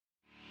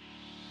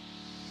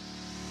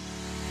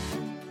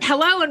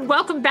Hello and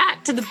welcome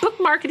back to the Book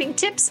Marketing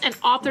Tips and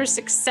Author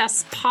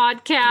Success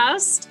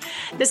Podcast.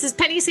 This is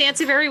Penny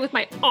Sansevieri with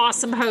my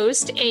awesome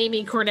host,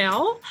 Amy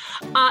Cornell.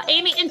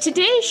 Amy, in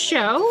today's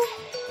show,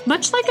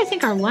 much like I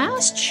think our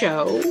last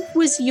show,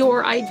 was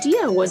your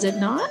idea, was it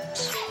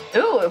not?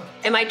 Ooh,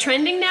 am I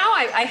trending now?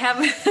 I have...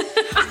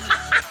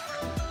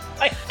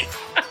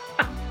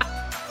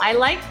 I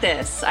like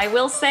this. I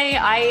will say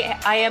I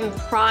am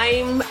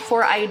prime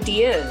for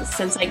ideas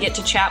since I get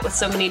to chat with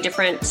so many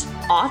different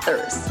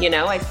authors. You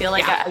know, I feel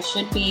like I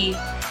should be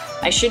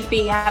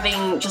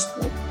having just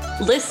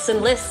lists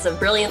and lists of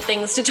brilliant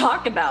things to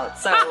talk about.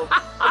 So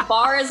the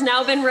bar has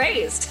now been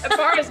raised. The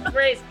bar has been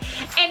raised.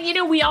 And you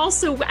know,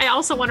 I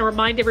also want to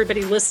remind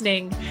everybody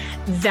listening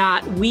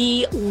that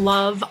we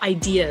love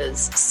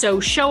ideas. So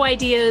show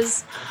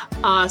ideas,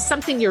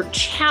 something you're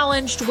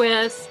challenged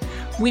with.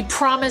 We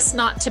promise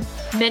not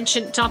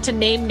to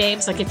name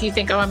names. Like if you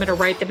think, I'm going to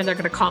write them and they're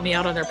going to call me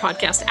out on their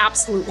podcast.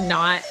 Absolutely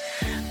not.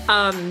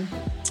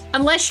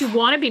 Unless you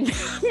want to be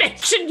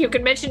mentioned, you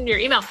can mention in your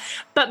email.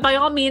 But by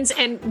all means,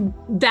 and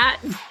that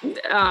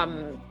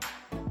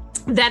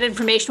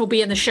information will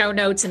be in the show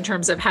notes in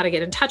terms of how to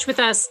get in touch with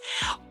us.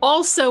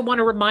 Also want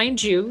to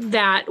remind you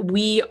that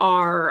we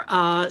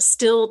are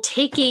still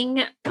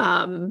taking,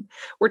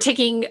 we're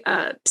taking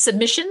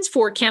submissions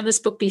for Can This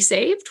Book Be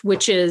Saved,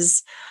 which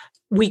is,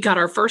 we got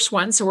our first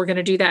one. So we're going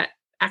to do that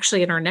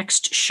actually in our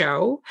next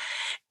show.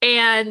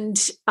 And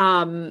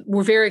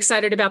we're very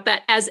excited about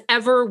that. As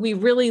ever, we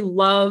really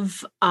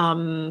love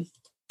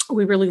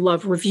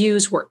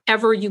reviews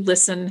wherever you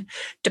listen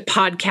to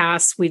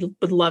podcasts. We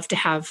would love to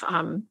have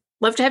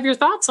your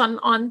thoughts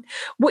on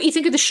what you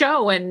think of the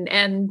show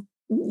and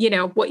you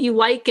know what you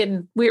like.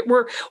 And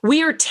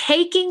we are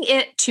taking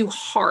it to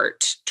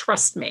heart.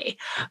 Trust me.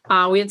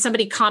 We had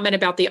somebody comment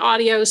about the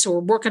audio, so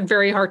we're working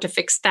very hard to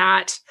fix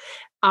that.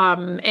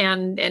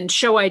 And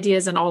show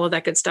ideas and all of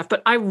that good stuff.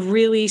 But I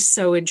really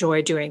so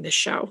enjoy doing this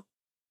show.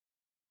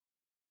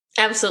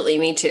 Absolutely.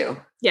 Me too.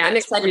 Yeah. I'm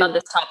excited about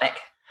this topic.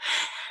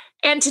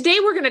 And today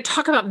we're going to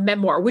talk about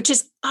memoir, which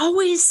is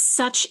always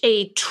such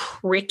a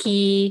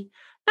tricky,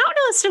 not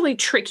necessarily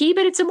tricky,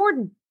 but it's a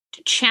more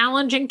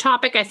challenging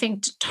topic, I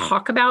think, to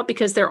talk about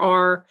because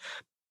on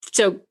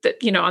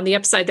the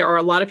upside, there are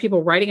a lot of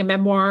people writing a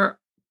memoir,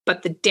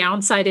 but the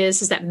downside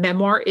is that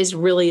memoir is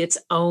really its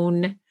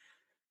own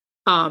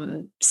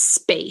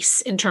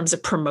space in terms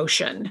of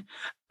promotion.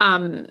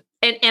 And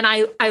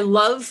I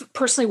love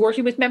personally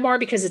working with memoir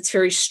because it's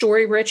very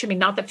story rich. I mean,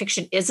 not that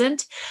fiction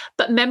isn't,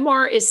 but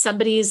memoir is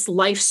somebody's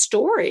life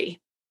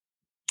story.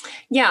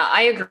 Yeah,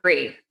 I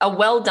agree. A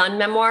well done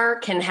memoir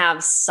can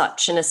have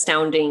such an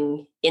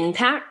astounding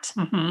impact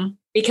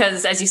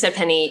because, as you said,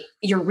 Penny,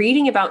 you're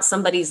reading about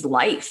somebody's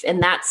life,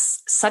 and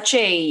that's such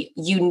a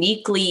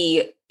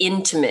uniquely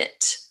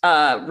intimate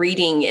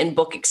reading and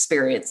book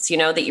experience, you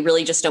know, that you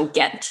really just don't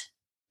get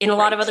in a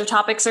lot of other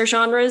topics or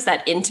genres.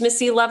 That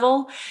intimacy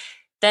level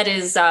that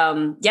is,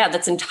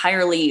 that's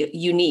entirely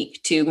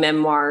unique to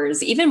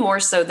memoirs, even more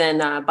so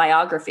than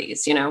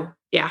biographies, you know?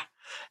 Yeah,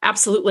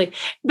 absolutely.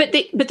 But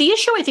the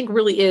issue I think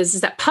really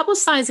is that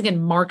publicizing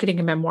and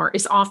marketing a memoir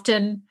is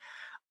often,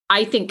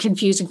 I think,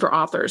 confusing for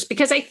authors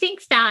because I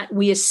think that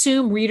we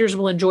assume readers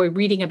will enjoy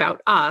reading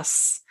about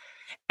us,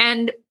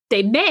 and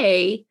they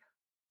may,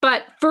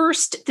 but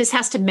first this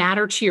has to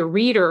matter to your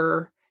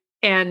reader.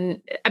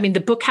 And I mean, the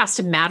book has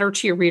to matter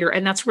to your reader.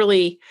 And that's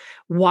really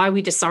why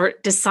we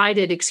decided,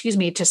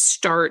 to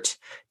start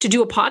to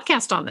do a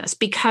podcast on this,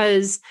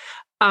 because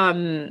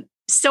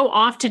so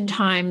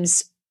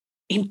oftentimes,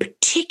 in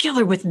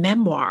particular with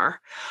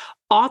memoir,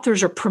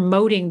 authors are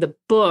promoting the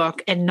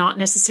book and not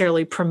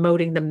necessarily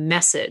promoting the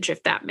message,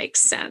 if that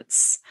makes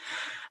sense.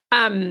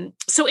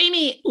 So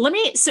Amy,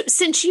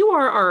 since you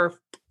are our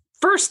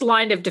first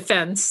line of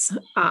defense,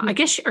 I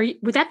guess,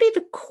 would that be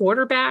the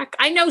quarterback?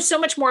 I know so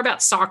much more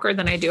about soccer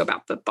than I do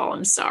about football.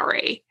 I'm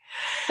sorry.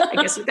 I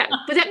guess would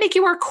that make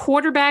you our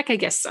quarterback? I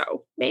guess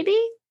so. Maybe,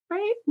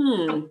 right?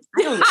 I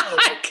don't know.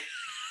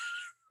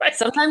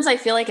 Sometimes I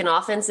feel like an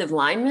offensive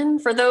lineman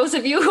for those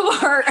of you who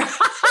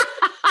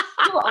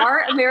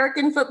are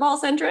American football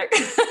centric.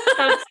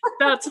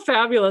 That's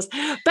fabulous.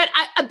 But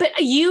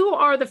you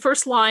are the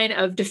first line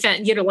of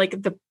defense, you know, like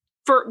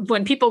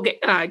when people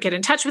get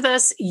in touch with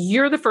us,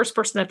 you're the first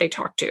person that they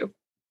talk to.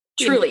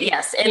 Truly,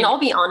 yes. And I'll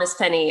be honest,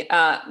 Penny,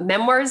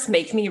 memoirs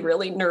make me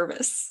really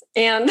nervous.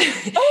 And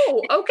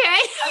oh, okay.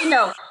 I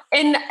know.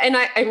 And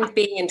I'm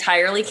being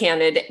entirely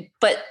candid,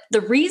 but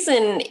the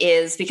reason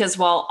is because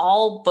while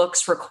all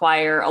books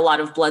require a lot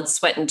of blood,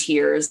 sweat, and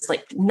tears,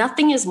 like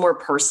nothing is more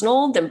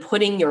personal than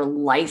putting your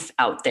life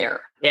out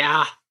there.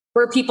 Yeah.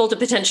 For people to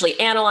potentially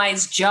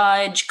analyze,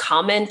 judge,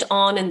 comment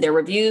on in their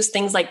reviews,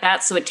 things like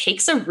that. So it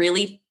takes a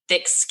really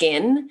thick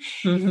skin.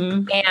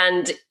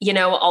 And, you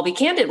know, I'll be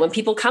candid, when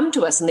people come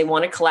to us and they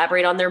want to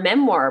collaborate on their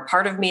memoir,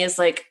 part of me is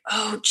like,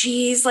 oh,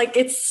 geez, like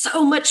it's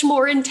so much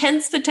more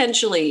intense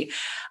potentially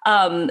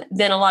than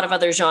a lot of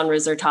other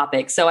genres or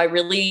topics. So I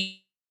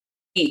really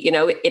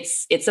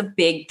it's a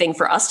big thing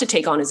for us to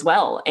take on as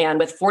well. And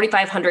with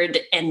 4,500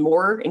 and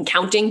more and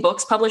counting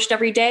books published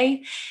every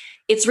day,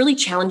 it's really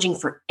challenging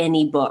for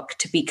any book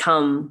to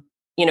become,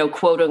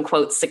 quote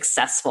unquote,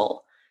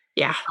 successful.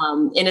 Yeah.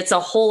 And it's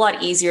a whole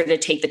lot easier to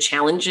take the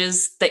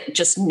challenges that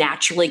just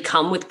naturally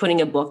come with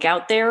putting a book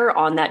out there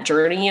on that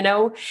journey.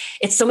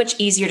 It's so much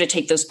easier to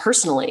take those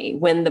personally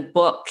when the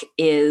book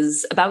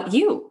is about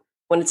you,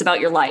 when it's about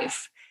your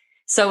life.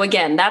 So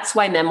again, that's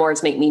why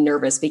memoirs make me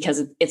nervous,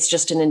 because it's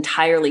just an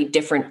entirely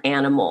different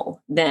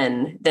animal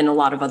than a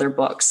lot of other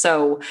books.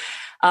 So,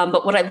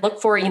 but what I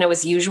look for,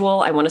 as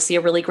usual, I want to see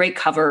a really great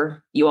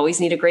cover. You always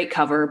need a great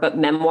cover, but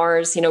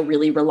memoirs,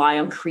 really rely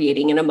on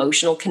creating an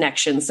emotional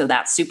connection. So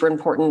that's super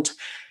important.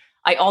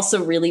 I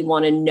also really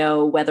want to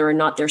know whether or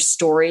not their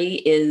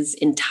story is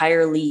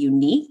entirely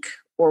unique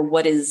or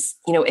what is,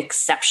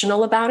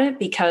 exceptional about it,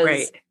 because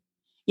right.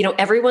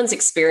 Everyone's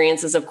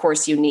experience is, of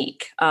course,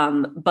 unique.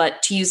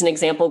 But to use an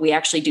example, we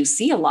actually do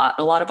see a lot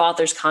of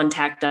authors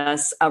contact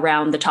us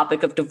around the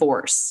topic of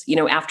divorce,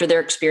 after their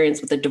experience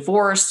with a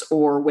divorce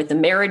or with a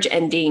marriage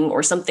ending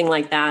or something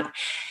like that.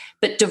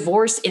 But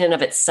divorce in and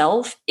of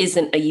itself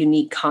isn't a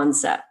unique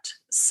concept.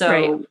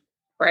 So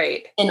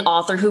right. An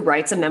author who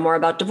writes a memoir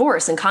about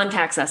divorce and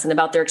contacts us and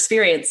about their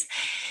experience,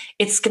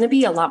 it's going to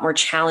be a lot more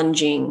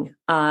challenging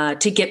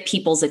to get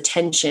people's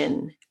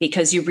attention,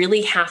 because you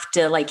really have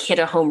to hit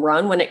a home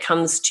run when it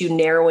comes to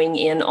narrowing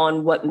in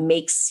on what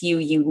makes you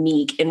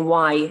unique and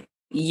why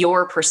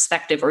your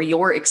perspective or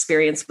your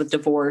experience with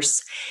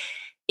divorce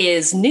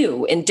is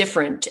new and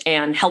different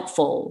and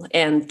helpful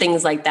and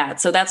things like that.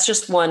 So that's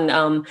just one,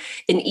 an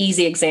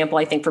easy example,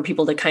 I think, for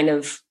people to kind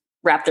of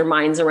wrap their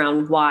minds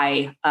around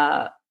why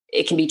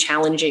it can be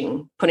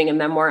challenging putting a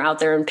memoir out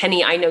there. And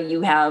Penny, I know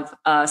you have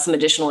some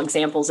additional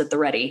examples at the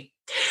ready.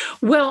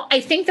 Well, I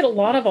think that a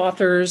lot of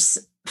authors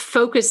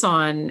focus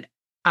on,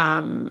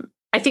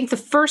 I think the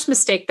first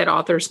mistake that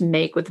authors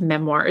make with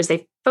memoir is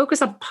they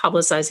focus on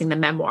publicizing the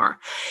memoir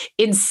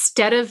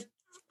instead of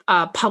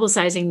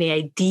publicizing the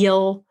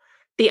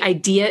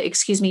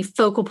idea,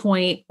 focal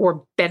point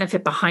or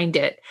benefit behind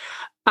it.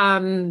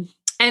 And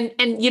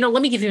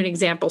let me give you an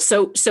example.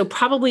 So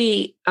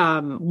probably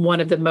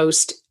one of the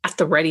most at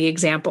the ready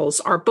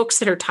examples are books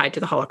that are tied to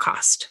the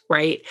Holocaust,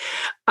 right?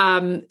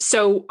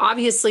 So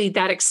obviously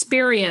that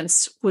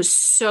experience was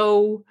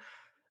so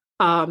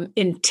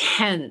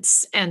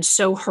intense and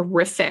so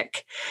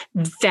horrific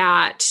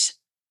that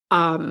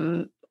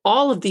all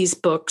of these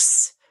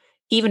books,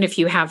 even if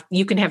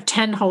you can have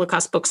 10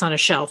 Holocaust books on a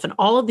shelf, and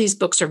all of these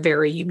books are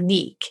very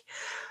unique,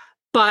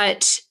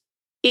 but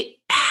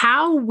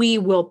how we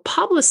will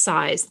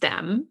publicize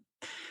them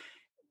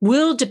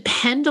will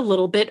depend a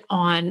little bit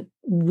on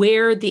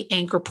where the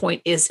anchor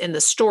point is in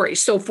the story.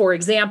 So, for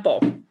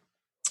example,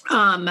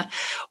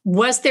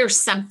 was there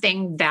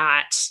something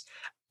that,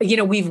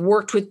 we've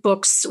worked with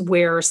books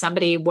where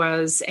somebody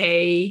was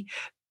a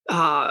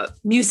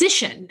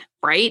musician,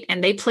 right?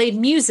 And they played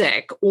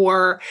music,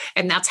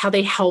 and that's how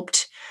they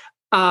helped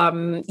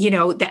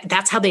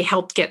that's how they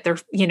helped get their,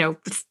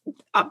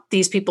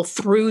 these people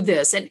through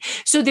this. And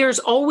so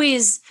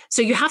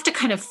you have to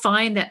kind of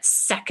find that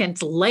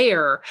second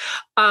layer.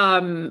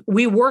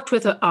 We worked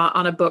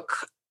on a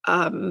book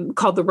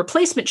called The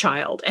Replacement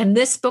Child. And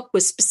this book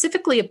was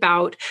specifically it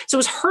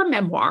was her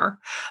memoir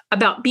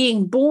about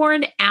being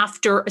born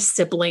after a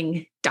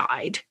sibling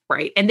died,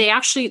 right? And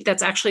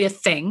that's actually a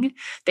thing.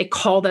 They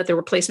call that the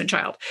replacement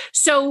child.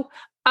 So,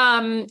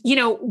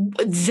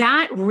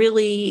 that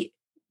really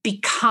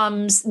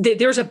becomes,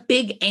 there's a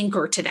big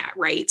anchor to that,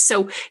 right?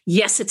 So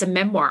yes, it's a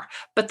memoir,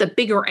 but the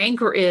bigger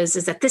anchor is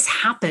that this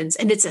happens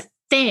and it's a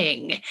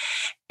thing.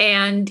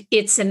 And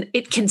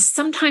it can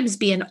sometimes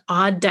be an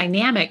odd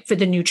dynamic for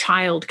the new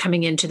child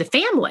coming into the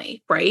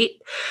family, right?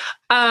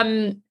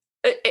 And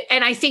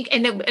I think,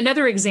 and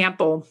another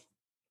example,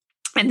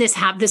 and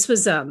this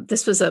was a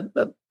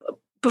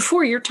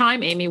before your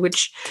time, Amy,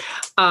 which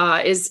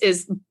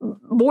is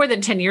more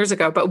than 10 years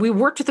ago, but we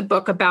worked with a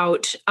book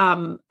about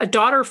a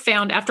daughter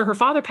found after her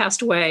father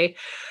passed away.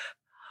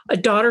 A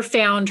daughter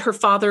found her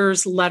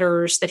father's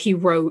letters that he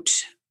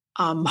wrote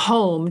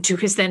home to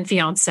his then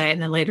fiance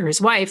and then later his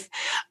wife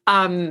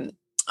during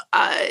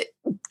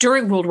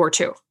World War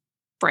II,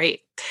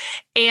 right?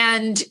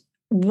 And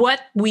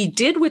what we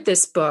did with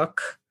this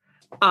book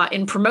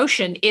in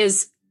promotion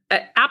is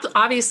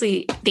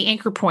obviously the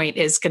anchor point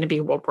is going to be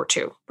World War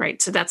II,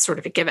 right? So that's sort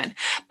of a given.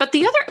 But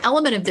the other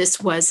element of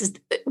this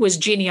was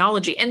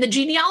genealogy, and the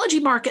genealogy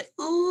market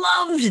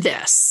loved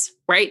this,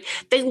 right?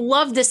 They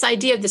loved this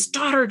idea of this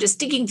daughter just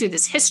digging through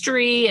this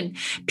history and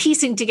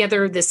piecing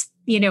together this,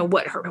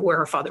 where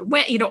her father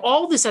went,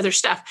 all this other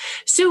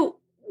stuff. So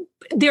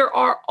there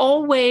are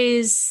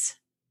always,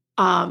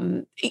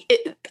 I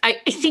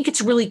think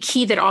it's really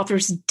key that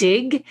authors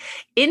dig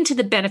into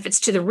the benefits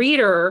to the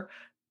reader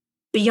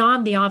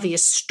beyond the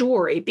obvious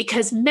story,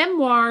 because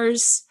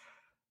memoirs,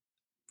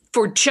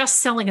 for just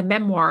selling a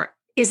memoir,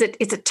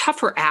 it's a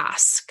tougher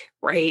ask,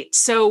 right?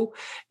 So,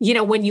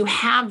 when you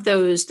have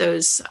those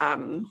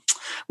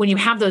when you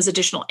have those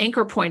additional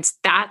anchor points,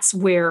 that's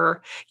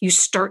where you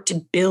start to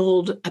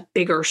build a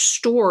bigger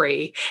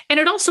story. And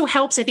it also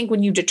helps, I think,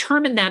 when you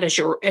determine that as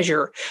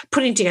you're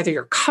putting together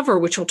your cover,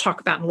 which we'll talk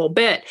about in a little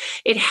bit,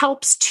 it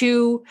helps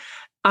to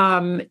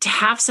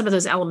have some of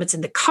those elements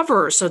in the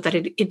cover so that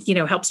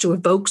it helps to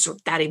evoke sort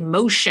of that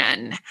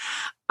emotion.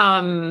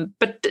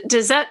 But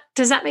does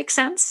that make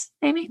sense,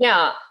 Amy?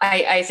 Yeah,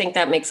 I think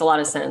that makes a lot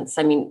of sense.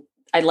 I mean,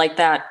 I like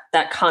that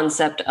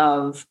concept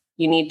of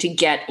you need to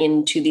get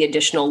into the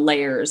additional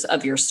layers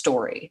of your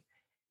story.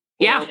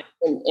 Yeah.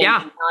 And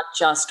not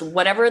just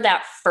whatever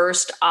that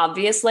first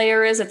obvious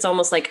layer is. It's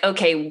almost like,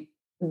 okay,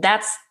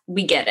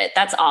 we get it.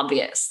 That's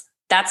obvious.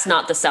 That's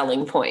not the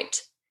selling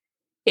point.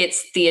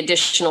 It's the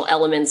additional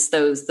elements,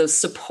 those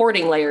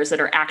supporting layers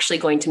that are actually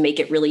going to make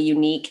it really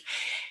unique.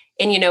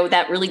 And,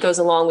 that really goes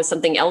along with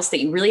something else that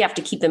you really have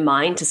to keep in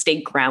mind to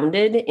stay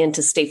grounded and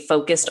to stay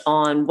focused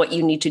on what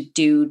you need to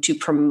do to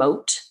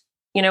promote,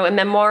 a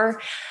memoir.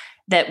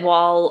 That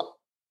while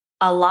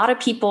a lot of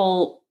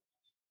people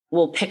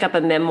will pick up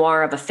a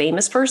memoir of a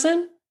famous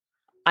person,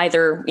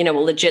 either, a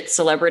legit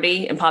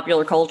celebrity in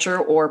popular culture,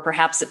 or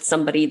perhaps it's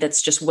somebody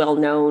that's just well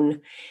known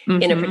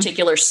in a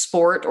particular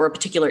sport or a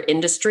particular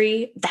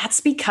industry, that's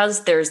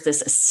because there's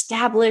this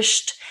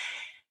established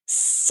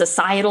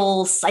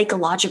societal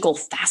psychological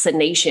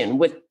fascination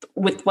with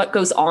what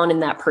goes on in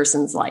that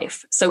person's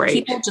life. So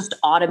people just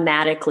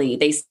automatically,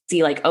 they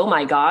see like, oh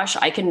my gosh,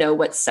 I can know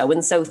what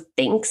so-and-so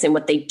thinks and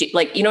what they do.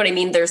 Like, you know what I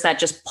mean? There's that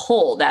just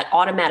pull, that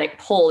automatic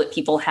pull that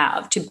people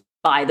have to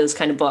buy those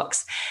kind of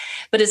books.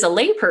 But as a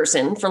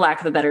layperson, for lack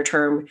of a better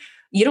term,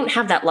 you don't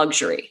have that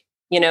luxury.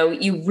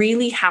 You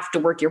really have to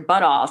work your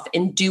butt off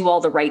and do all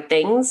the right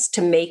things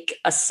to make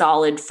a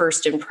solid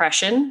first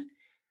impression,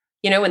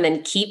 and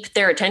then keep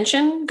their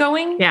attention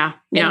going. Yeah.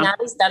 And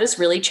that is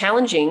really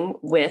challenging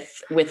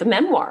with a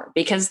memoir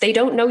because they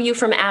don't know you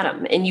from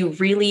Adam, and you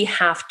really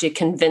have to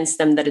convince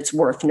them that it's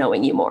worth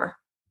knowing you more.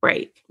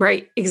 Right.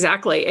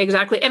 Exactly.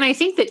 And I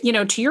think that,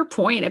 to your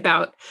point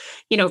about,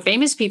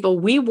 famous people,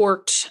 we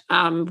worked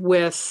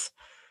with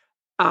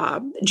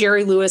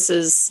Jerry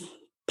Lewis's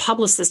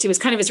publicist. He was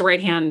kind of his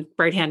right-hand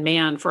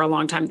man for a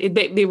long time.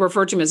 They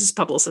referred to him as his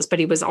publicist, but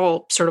he was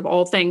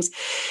all things.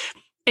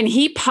 And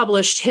he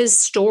published his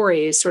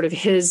stories, sort of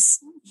his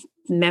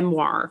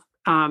memoir.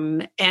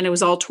 And it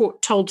was all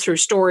told through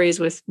stories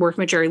with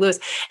working with Jerry Lewis.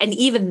 And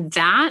even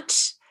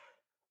that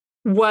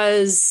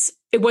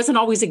it wasn't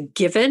always a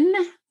given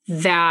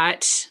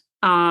that,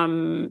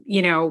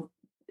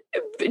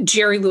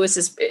 Jerry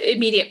Lewis's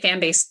immediate fan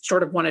base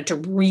sort of wanted to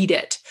read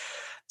it.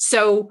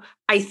 So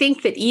I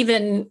think that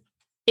even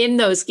in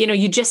those,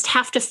 you just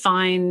have to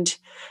find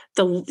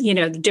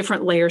the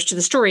different layers to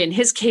the story. In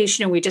his case,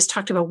 we just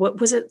talked about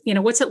what's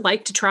it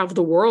like to travel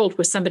the world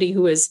with somebody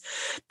who is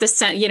at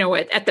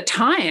the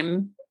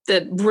time,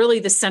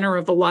 the center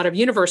of a lot of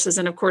universes.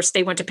 And of course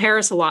they went to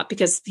Paris a lot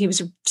because he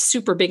was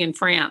super big in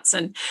France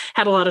and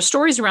had a lot of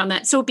stories around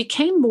that. So it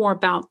became more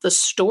about the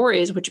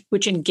stories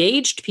which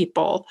engaged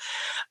people.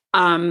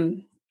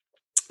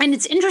 And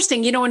it's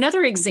interesting,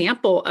 another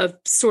example of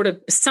sort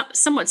of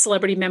somewhat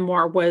celebrity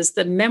memoir was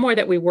the memoir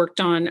that we worked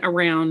on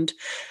around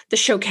the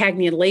show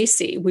Cagney and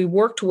Lacey. We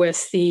worked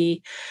with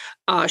the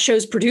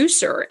show's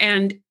producer.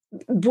 And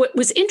what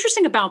was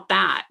interesting about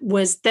that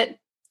was that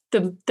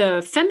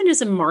the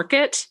feminism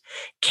market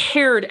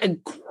cared a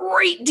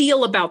great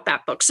deal about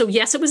that book. So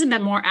yes, it was a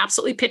memoir,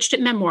 absolutely pitched it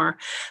memoir,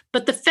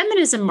 but the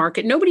feminism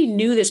market, nobody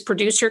knew this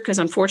producer because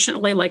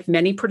unfortunately, like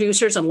many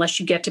producers, unless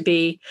you get to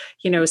be,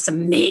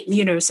 some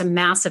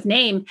massive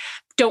name,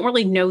 don't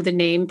really know the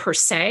name per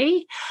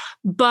se.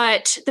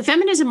 But the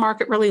feminism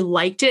market really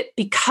liked it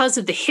because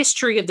of the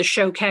history of the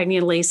show Cagney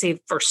and Lacey,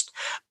 first,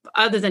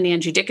 other than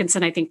Angie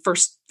Dickinson, I think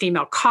first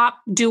female cop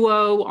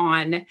duo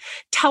on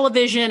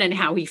television and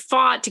how he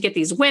fought to get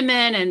these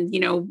women. And,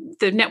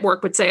 the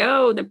network would say,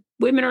 oh, the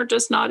women are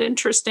just not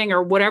interesting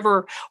or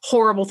whatever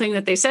horrible thing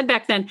that they said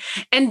back then.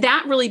 And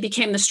that really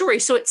became the story.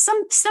 So at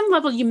some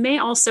level, you may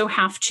also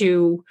have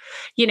to,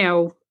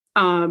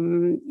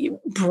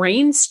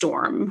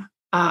 brainstorm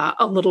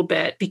a little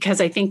bit, because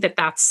I think that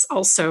that's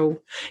also,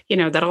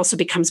 that also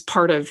becomes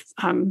part of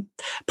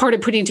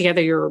putting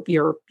together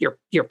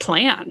your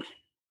plan.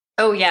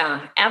 Oh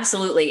yeah,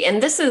 absolutely.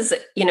 And this is,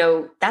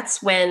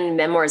 that's when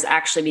memoirs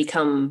actually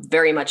become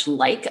very much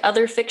like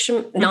other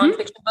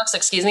nonfiction books,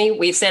 excuse me.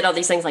 We've said all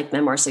these things like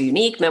memoir so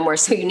unique.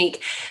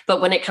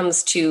 But when it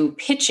comes to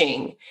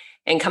pitching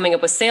and coming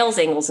up with sales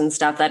angles and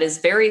stuff, that is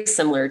very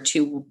similar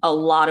to a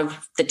lot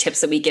of the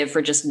tips that we give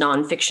for just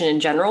nonfiction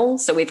in general.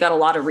 So we've got a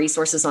lot of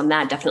resources on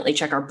that. Definitely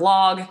check our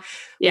blog.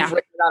 Yeah. We've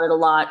written about it a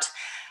lot.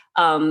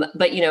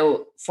 But,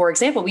 for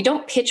example, we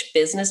don't pitch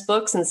business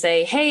books and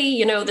say,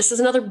 hey, this is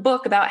another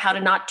book about how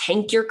to not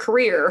tank your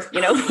career,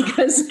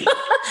 because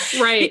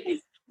right.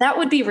 That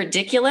would be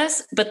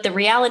ridiculous. But the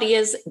reality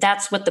is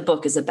that's what the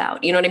book is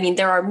about. You know what I mean?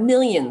 There are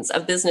millions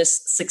of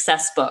business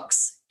success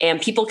books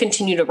and people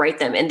continue to write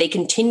them and they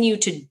continue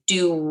to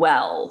do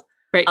well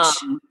Right.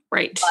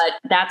 Right.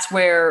 But that's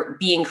where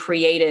being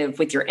creative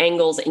with your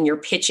angles and your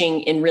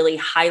pitching and really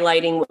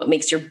highlighting what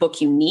makes your book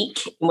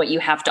unique and what you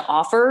have to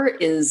offer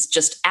is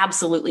just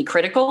absolutely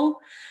critical.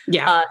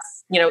 Yeah.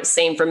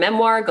 Same for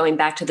memoir, going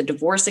back to the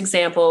divorce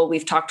example.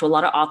 We've talked to a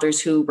lot of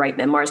authors who write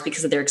memoirs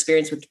because of their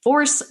experience with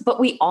divorce, but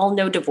we all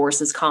know divorce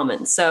is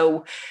common.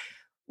 So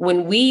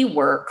when we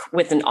work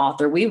with an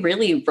author, we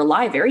really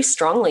rely very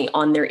strongly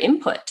on their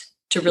input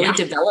to really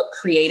develop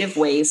creative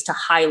ways to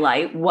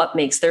highlight what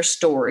makes their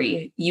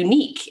story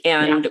unique.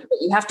 And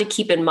what you have to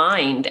keep in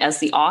mind as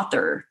the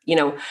author,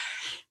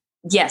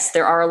 yes,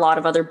 there are a lot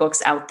of other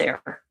books out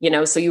there,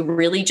 so you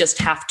really just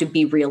have to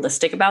be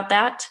realistic about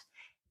that.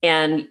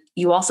 And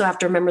you also have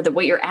to remember that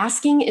what you're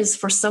asking is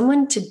for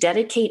someone to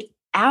dedicate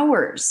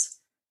hours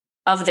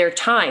of their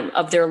time,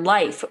 of their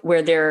life,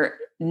 where they're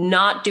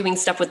not doing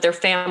stuff with their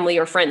family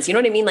or friends. You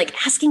know what I mean? Like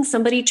asking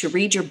somebody to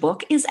read your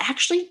book is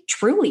actually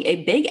truly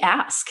a big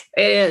ask.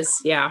 It is.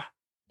 Yeah.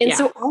 And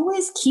so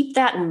always keep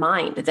that in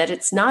mind, that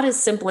it's not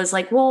as simple as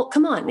like, well,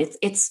 come on,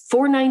 it's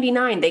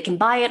 $4.99. They can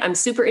buy it. I'm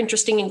super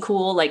interesting and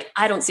cool. Like,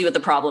 I don't see what the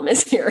problem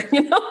is here,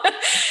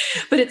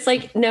 But it's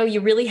like, no,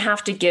 you really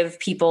have to give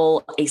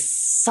people a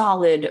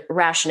solid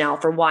rationale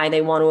for why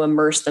they want to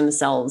immerse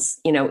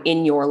themselves,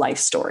 in your life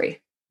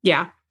story.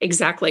 Yeah,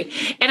 exactly.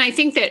 And I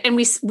think that, and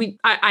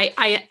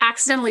I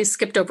accidentally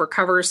skipped over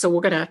covers, so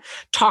we're going to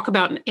talk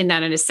about in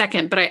that in a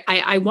second, but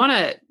I want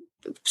to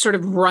sort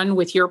of run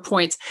with your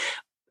points.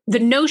 The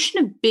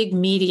notion of big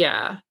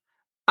media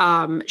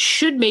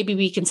should maybe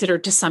be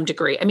considered to some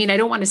degree. I mean, I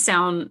don't want to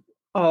sound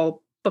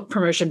all book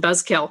promotion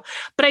buzzkill,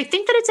 but I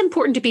think that it's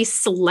important to be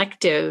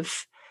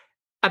selective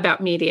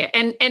about media.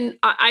 And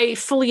I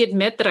fully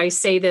admit that I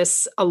say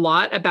this a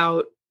lot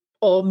about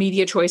all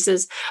media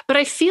choices, but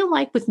I feel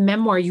like with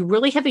memoir, you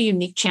really have a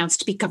unique chance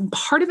to become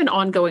part of an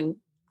ongoing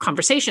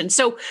conversation.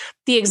 So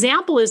the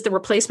example is The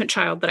Replacement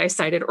Child that I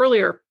cited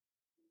earlier.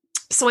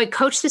 So I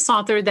coached this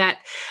author that,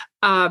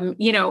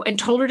 and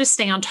told her to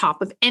stay on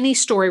top of any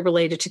story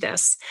related to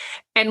this.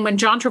 And when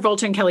John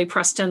Travolta and Kelly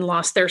Preston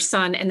lost their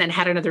son and then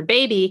had another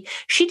baby,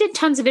 she did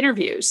tons of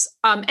interviews.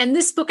 And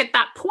this book at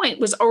that point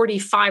was already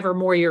 5 or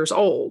more years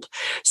old.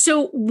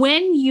 So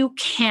when you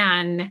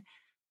can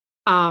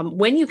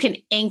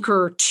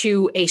anchor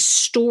to a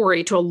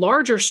story, to a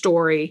larger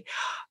story,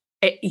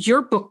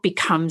 your book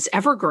becomes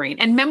evergreen.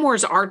 And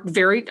memoirs are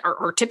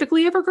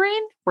typically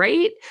evergreen,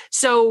 right?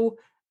 So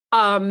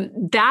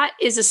that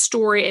is a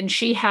story, and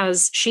she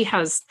has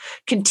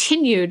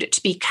continued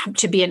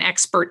to be an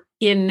expert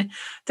in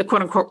the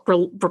quote unquote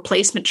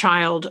replacement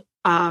child.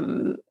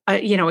 Again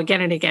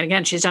and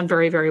again. She's done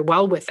very, very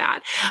well with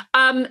that.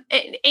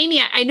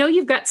 Amy, I know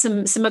you've got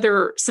some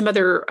other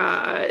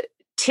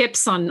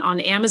tips on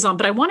Amazon,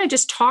 but I want to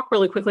just talk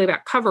really quickly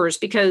about covers,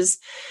 because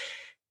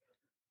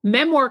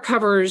memoir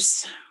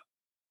covers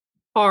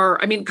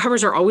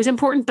covers are always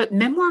important, but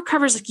memoir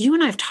covers, like you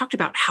and I have talked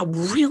about how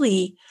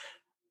really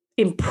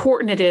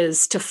important it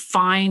is to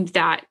find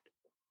that,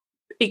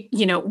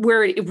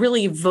 where it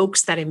really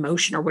evokes that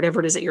emotion or whatever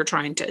it is that you're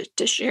trying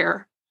to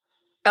share.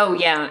 Oh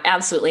yeah,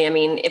 absolutely. I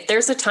mean, if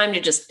there's a time to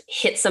just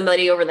hit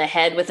somebody over the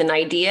head with an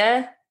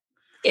idea,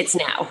 it's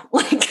now.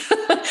 Like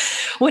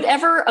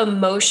whatever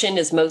emotion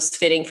is most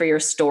fitting for your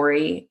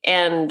story.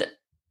 And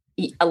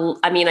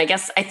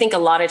I think a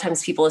lot of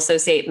times people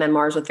associate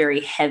memoirs with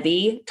very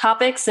heavy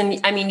topics. And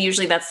I mean,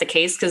 usually that's the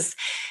case because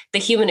the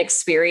human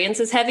experience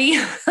is heavy.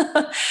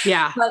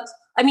 Yeah. But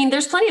I mean,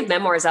 there's plenty of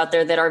memoirs out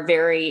there that are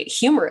very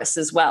humorous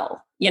as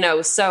well,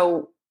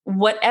 so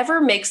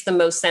whatever makes the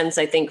most sense,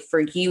 I think, for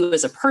you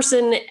as a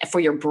person, for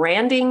your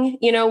branding,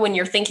 when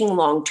you're thinking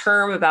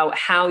long-term about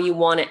how you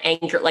want to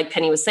anchor, like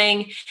Penny was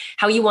saying,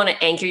 how you want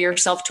to anchor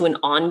yourself to an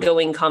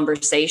ongoing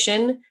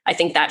conversation, I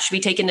think that should be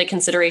taken into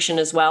consideration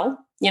as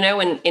well,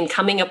 and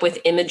coming up with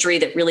imagery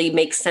that really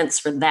makes sense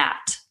for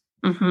that.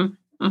 Mm-hmm.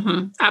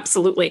 Mm-hmm.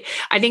 Absolutely.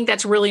 I think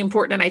that's really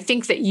important. And I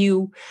think that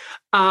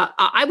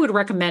I would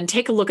recommend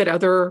take a look at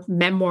other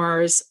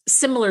memoirs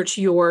similar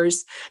to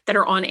yours that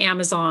are on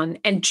Amazon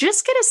and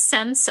just get a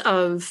sense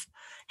of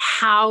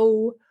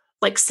how,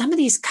 like, some of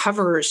these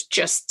covers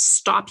just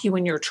stop you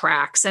in your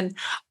tracks. And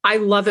I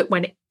love it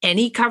when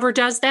any cover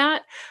does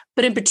that.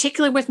 But in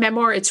particular with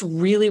memoir, it's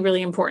really,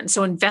 really important.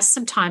 So invest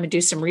some time and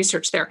do some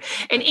research there.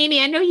 And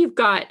Amy, I know you've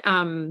got,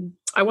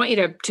 I want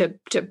you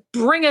to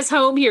bring us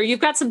home here.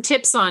 You've got some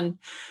tips on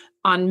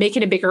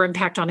making a bigger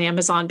impact on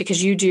Amazon,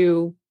 because you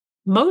do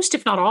most,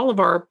 if not all, of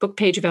our book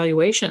page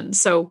evaluations.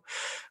 So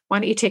why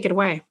don't you take it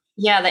away?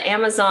 Yeah,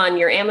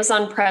 your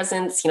Amazon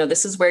presence,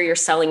 this is where you're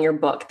selling your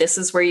book. This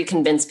is where you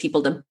convince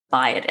people to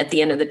buy it at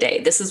the end of the day.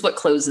 This is what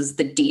closes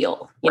the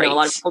deal. Right. A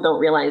lot of people don't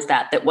realize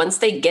that once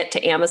they get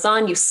to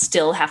Amazon, you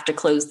still have to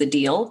close the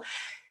deal.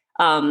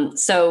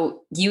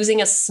 So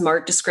using a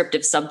smart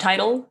descriptive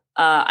subtitle,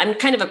 I'm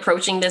kind of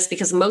approaching this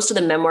because most of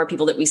the memoir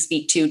people that we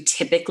speak to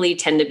typically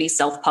tend to be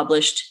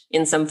self-published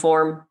in some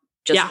form,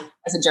 just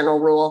as a general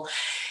rule.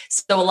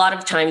 So a lot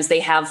of times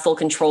they have full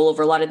control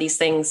over a lot of these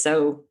things.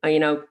 So,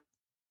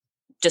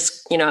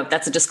 just,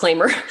 that's a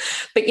disclaimer,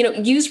 but,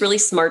 use really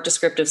smart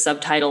descriptive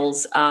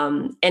subtitles,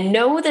 and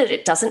know that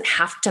it doesn't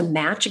have to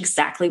match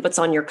exactly what's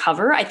on your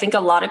cover. I think a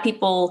lot of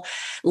people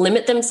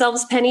limit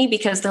themselves, Penny,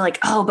 because they're like,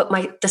 oh,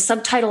 but the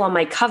subtitle on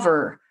my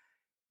cover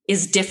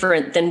is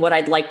different than what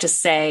I'd like to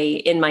say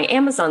in my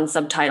Amazon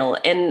subtitle.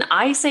 And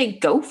I say,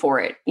 go for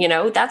it.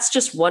 That's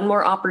just one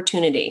more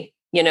opportunity,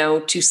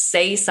 to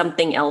say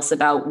something else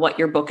about what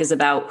your book is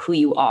about, who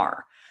you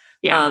are.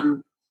 Yeah.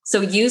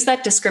 So use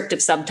that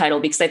descriptive subtitle,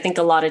 because I think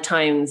a lot of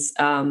times,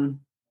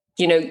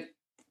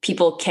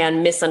 people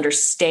can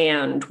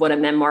misunderstand what a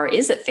memoir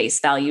is at face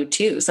value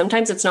too.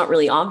 Sometimes it's not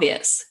really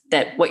obvious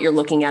that what you're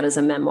looking at is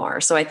a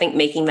memoir. So I think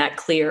making that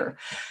clear,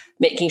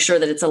 making sure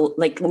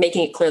that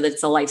making it clear that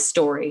it's a life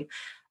story.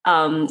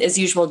 As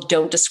usual,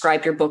 don't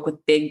describe your book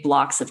with big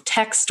blocks of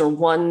text or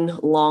one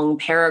long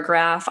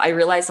paragraph. I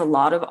realize a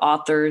lot of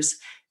authors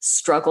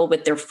struggle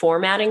with their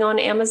formatting on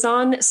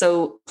Amazon.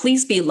 So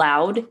please be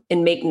loud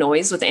and make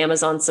noise with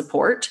Amazon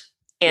support,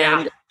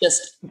 and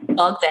just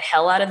bug the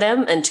hell out of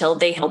them until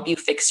they help you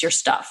fix your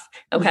stuff.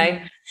 Okay.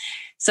 Mm-hmm.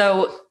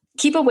 So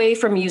keep away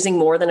from using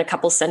more than a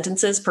couple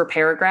sentences per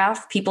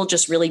paragraph. People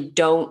just really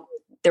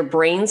their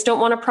brains don't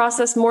want to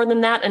process more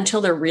than that until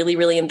they're really,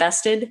 really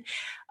invested.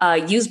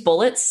 Use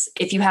bullets.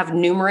 If you have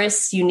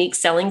numerous unique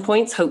selling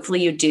points,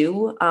 hopefully you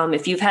do.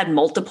 If you've had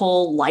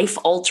multiple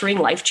life-altering,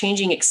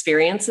 life-changing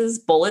experiences,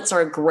 bullets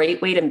are a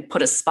great way to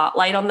put a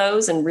spotlight on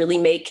those and really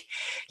make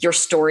your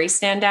story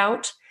stand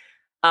out.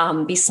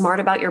 Be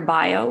smart about your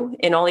bio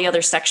and all the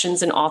other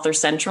sections in Author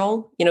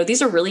Central.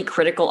 These are really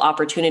critical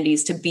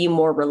opportunities to be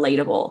more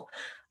relatable,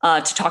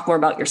 to talk more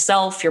about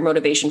yourself, your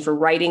motivation for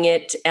writing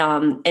it,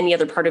 any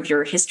other part of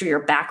your history or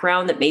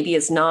background that maybe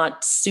is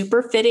not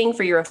super fitting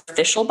for your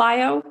official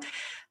bio.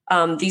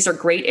 These are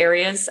great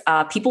areas.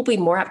 People will be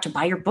more apt to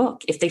buy your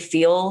book if they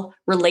feel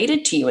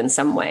related to you in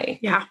some way.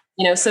 Yeah.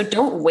 So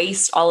don't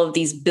waste all of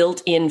these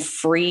built-in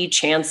free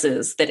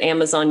chances that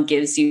Amazon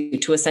gives you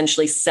to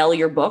essentially sell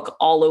your book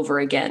all over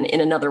again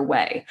in another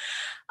way.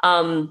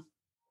 And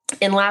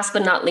last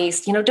but not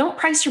least, don't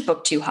price your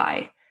book too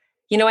high.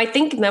 I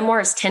think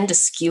memoirs tend to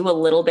skew a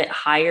little bit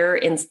higher,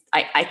 and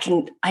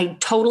I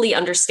totally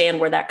understand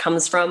where that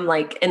comes from.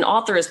 Like, an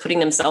author is putting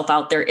themselves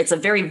out there. It's a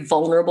very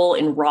vulnerable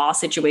and raw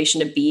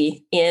situation to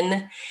be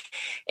in.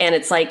 And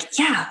it's like,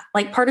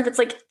 part of it's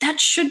like, that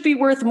should be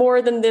worth more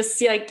than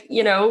this,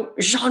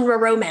 genre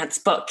romance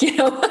book,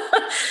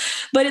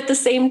 but at the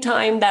same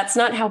time, that's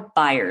not how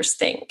buyers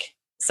think.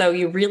 So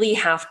you really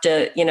have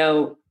to,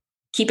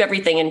 keep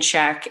everything in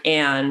check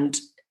and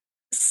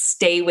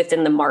stay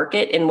within the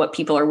market and what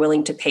people are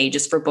willing to pay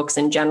just for books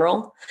in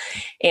general.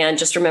 And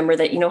just remember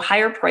that,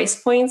 higher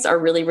price points are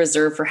really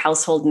reserved for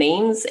household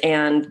names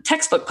and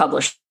textbook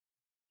publishers.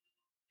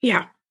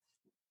 Yeah.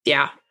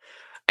 Yeah.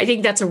 I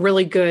think that's a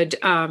really good,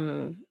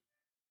 point.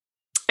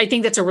 I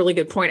think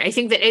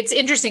that it's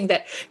interesting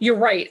that you're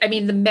right. I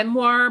mean, the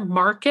memoir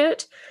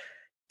market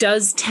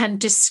does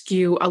tend to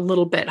skew a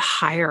little bit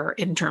higher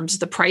in terms of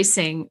the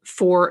pricing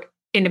for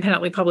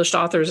independently published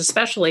authors,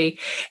 especially.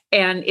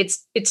 And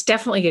it's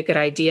definitely a good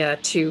idea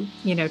to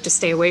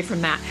stay away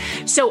from that.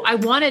 So I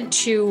wanted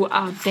to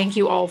thank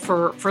you all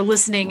for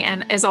listening.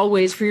 And as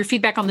always, for your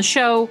feedback on the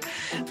show,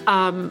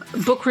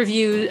 book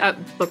reviews,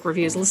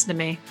 listen to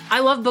me.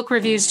 I love book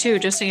reviews too,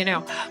 just so you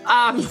know.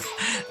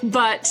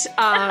 But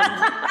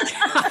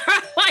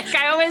like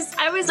I always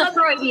love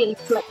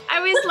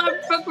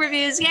book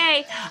reviews.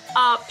 Yay.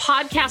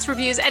 Podcast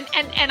reviews.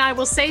 And I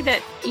will say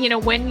that,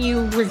 when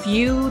you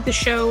review the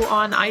show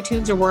on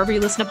iTunes or wherever you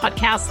listen to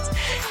podcasts,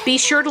 be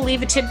sure to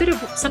leave a tidbit of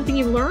something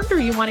you learned or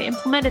you want to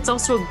implement. It's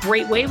also a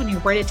great way when you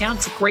write it down.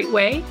 It's a great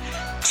way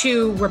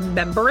to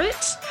remember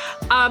it.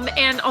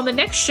 And on the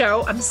next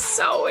show, I'm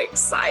so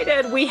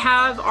excited. We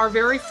have our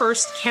very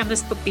first Can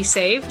This Book Be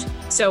Saved?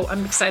 So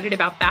I'm excited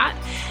about that.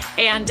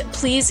 And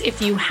please,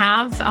 if you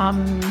have,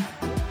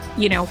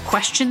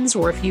 questions,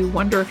 or if you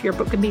wonder if your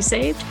book can be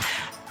saved,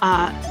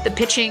 the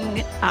pitching,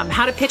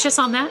 how to pitch us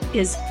on that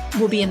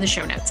will be in the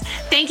show notes.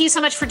 Thank you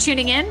so much for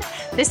tuning in.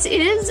 This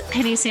is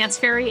Penny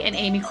Sansferry and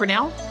Amy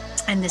Cornell,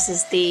 and this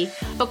is the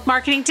Book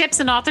Marketing Tips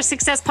and Author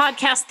Success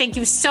Podcast. Thank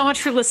you so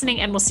much for listening,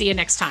 and we'll see you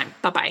next time.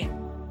 Bye-bye.